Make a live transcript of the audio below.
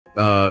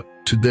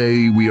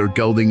Today we are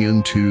delving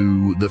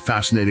into the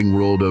fascinating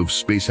world of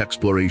space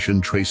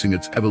exploration, tracing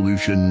its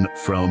evolution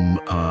from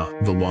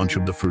the launch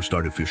of the first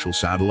artificial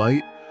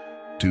satellite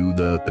to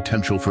the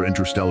potential for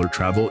interstellar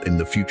travel in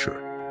the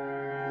future.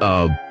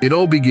 It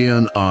all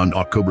began on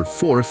October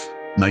 4th,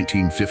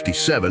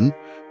 1957,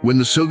 when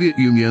the Soviet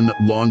Union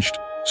launched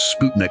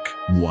Sputnik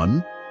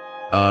 1,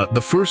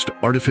 the first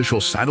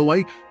artificial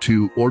satellite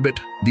to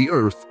orbit the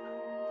Earth.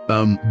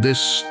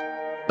 This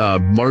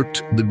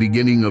marked the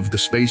beginning of the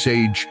space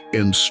age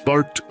and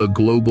sparked a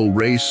global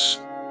race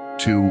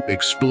to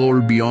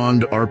explore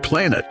beyond our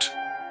planet.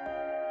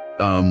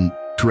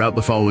 Throughout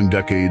the following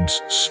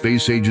decades,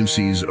 space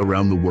agencies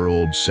around the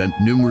world sent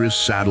numerous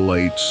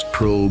satellites,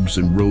 probes,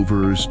 and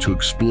rovers to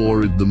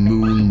explore the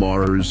Moon,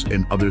 Mars,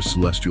 and other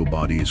celestial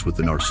bodies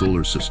within our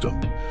solar system.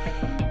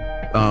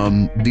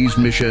 These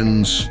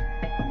missions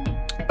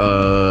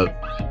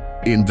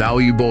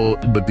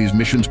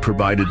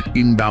provided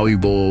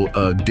invaluable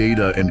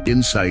data and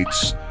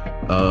insights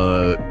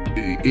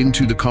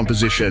into the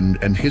composition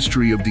and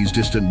history of these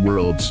distant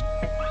worlds.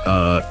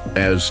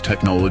 As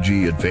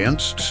technology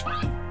advanced,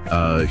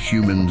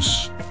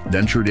 humans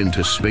ventured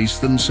into space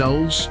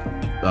themselves.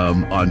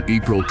 On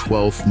April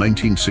 12,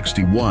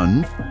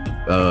 1961,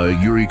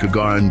 Yuri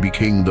Gagarin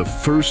became the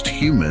first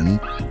human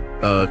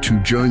to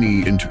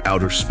journey into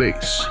outer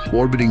space,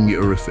 orbiting the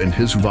Earth in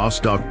his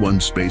Vostok 1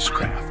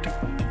 spacecraft.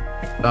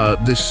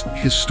 This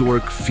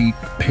historic feat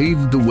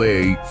paved the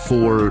way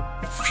for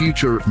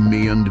future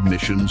manned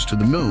missions to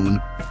the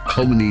Moon,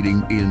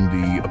 culminating in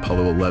the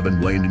Apollo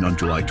 11 landing on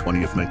July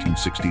 20th,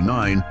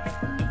 1969.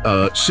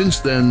 Since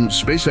then,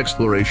 space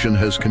exploration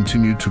has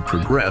continued to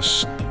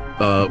progress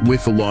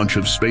with the launch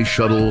of space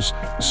shuttles,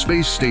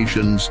 space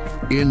stations,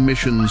 and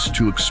missions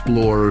to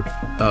explore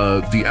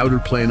the outer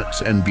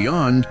planets and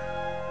beyond.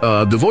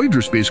 The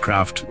Voyager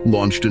spacecraft,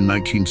 launched in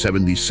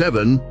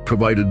 1977,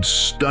 provided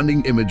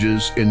stunning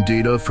images and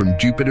data from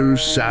Jupiter,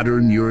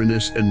 Saturn,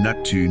 Uranus, and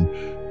Neptune,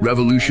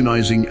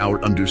 revolutionizing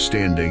our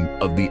understanding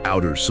of the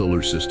outer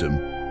solar system.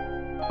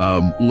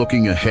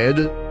 Looking ahead,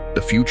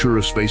 the future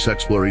of space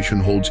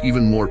exploration holds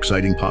even more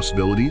exciting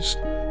possibilities.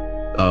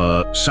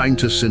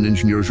 Scientists and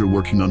engineers are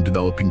working on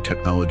developing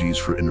technologies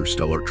for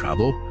interstellar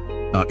travel,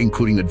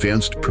 including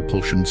advanced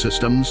propulsion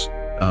systems,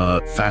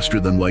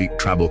 faster-than-light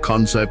travel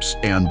concepts,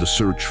 and the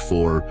search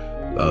for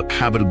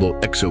habitable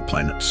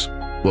exoplanets.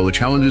 While the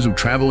challenges of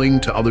traveling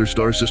to other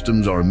star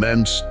systems are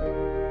immense,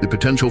 the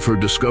potential for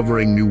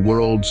discovering new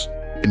worlds,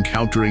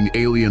 encountering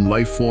alien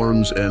life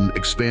forms, and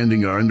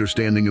expanding our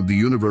understanding of the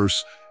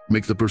universe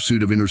make the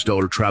pursuit of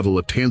interstellar travel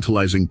a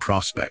tantalizing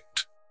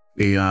prospect.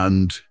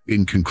 And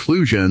in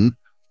conclusion,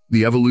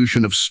 the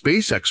evolution of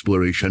space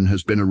exploration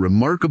has been a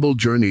remarkable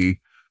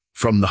journey,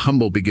 from the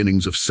humble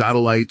beginnings of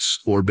satellites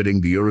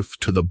orbiting the Earth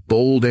to the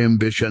bold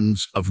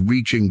ambitions of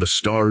reaching the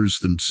stars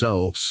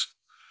themselves.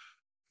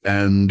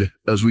 And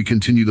as we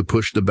continue to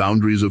push the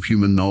boundaries of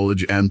human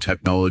knowledge and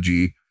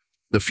technology,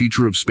 the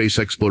future of space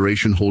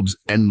exploration holds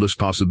endless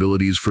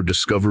possibilities for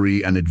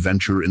discovery and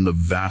adventure in the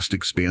vast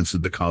expanse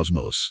of the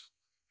cosmos.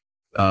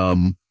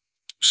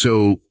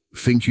 So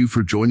thank you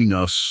for joining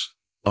us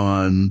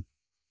on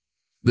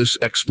this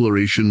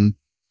exploration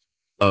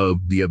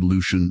of the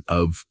evolution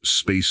of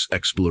space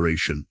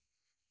exploration.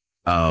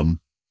 Until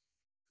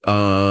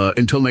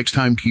next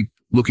time, keep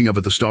looking up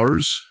at the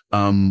stars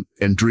and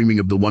dreaming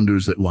of the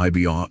wonders that lie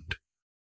beyond.